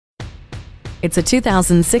It's a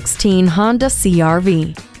 2016 Honda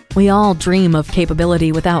CR-V. We all dream of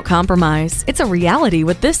capability without compromise. It's a reality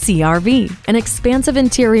with this CR-V. An expansive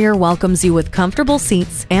interior welcomes you with comfortable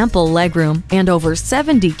seats, ample legroom, and over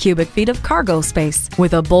 70 cubic feet of cargo space.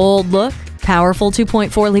 With a bold look, powerful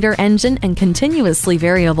 2.4-liter engine, and continuously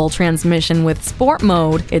variable transmission with Sport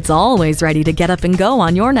Mode, it's always ready to get up and go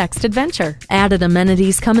on your next adventure. Added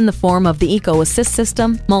amenities come in the form of the Eco Assist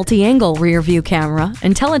system, multi-angle rear view camera,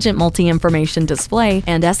 intelligent multi-information display,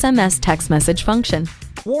 and SMS text message function.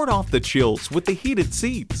 Ward off the chills with the heated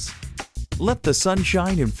seats. Let the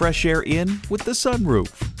sunshine and fresh air in with the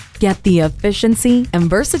sunroof. Get the efficiency and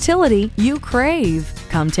versatility you crave.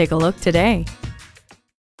 Come take a look today.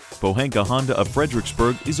 Pohanka Honda of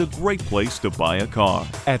Fredericksburg is a great place to buy a car.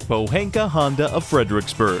 At Pohanka Honda of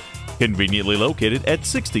Fredericksburg, conveniently located at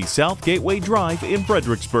 60 South Gateway Drive in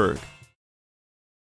Fredericksburg.